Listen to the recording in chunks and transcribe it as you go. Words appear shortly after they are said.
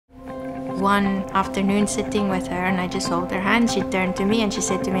one afternoon sitting with her and I just hold her hand. She turned to me and she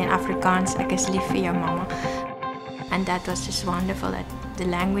said to me in Afrikaans, "Ek is lief vir jou, mama." And that was just wonderful that the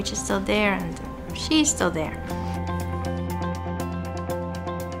language is still there and she's still there.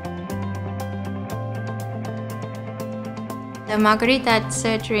 So Marguerite had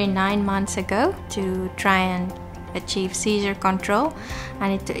surgery 9 months ago to try and achieve seizure control,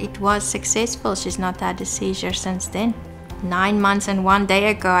 and it was successful. She's not had a seizure since then. 9 months and 1 day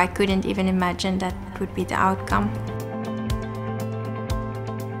ago, I couldn't even imagine that would be the outcome.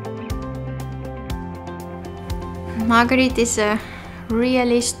 Marguerite is a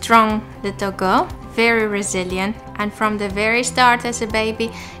really strong little girl, very resilient, and from the very start as a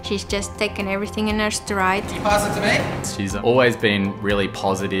baby, she's just taken everything in her stride. Can you pass it to me? She's always been really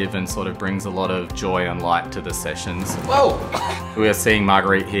positive and sort of brings a lot of joy and light to the sessions. Whoa! We were seeing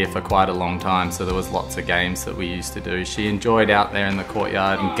Marguerite here for quite a long time, so there was lots of games that we used to do. She enjoyed out there in the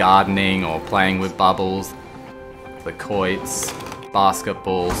courtyard and gardening or playing with bubbles, the quoits,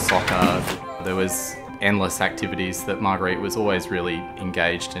 basketball, soccer. There was endless activities that Marguerite was always really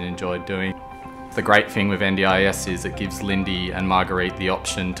engaged and enjoyed doing. The great thing with NDIS is it gives Lindy and Marguerite the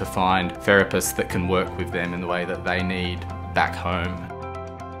option to find therapists that can work with them in the way that they need back home.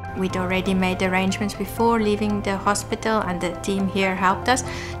 We'd already made arrangements before leaving the hospital, and the team here helped us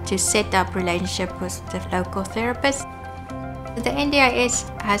to set up relationship with the local therapists. The NDIS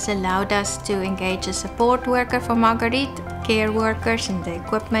has allowed us to engage a support worker for Marguerite, care workers and the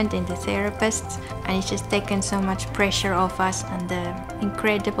equipment and the therapists, and it's just taken so much pressure off us and the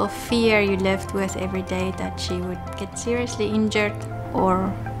incredible fear you lived with every day that she would get seriously injured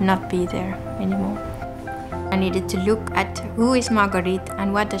or not be there anymore. I needed to look at who is Marguerite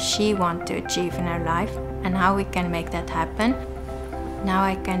and what does she want to achieve in her life and how we can make that happen. Now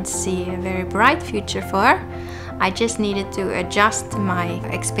I can see a very bright future for her. I just needed to adjust my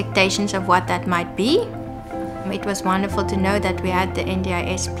expectations of what that might be. It was wonderful to know that we had the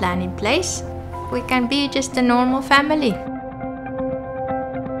NDIS plan in place. We can be just a normal family.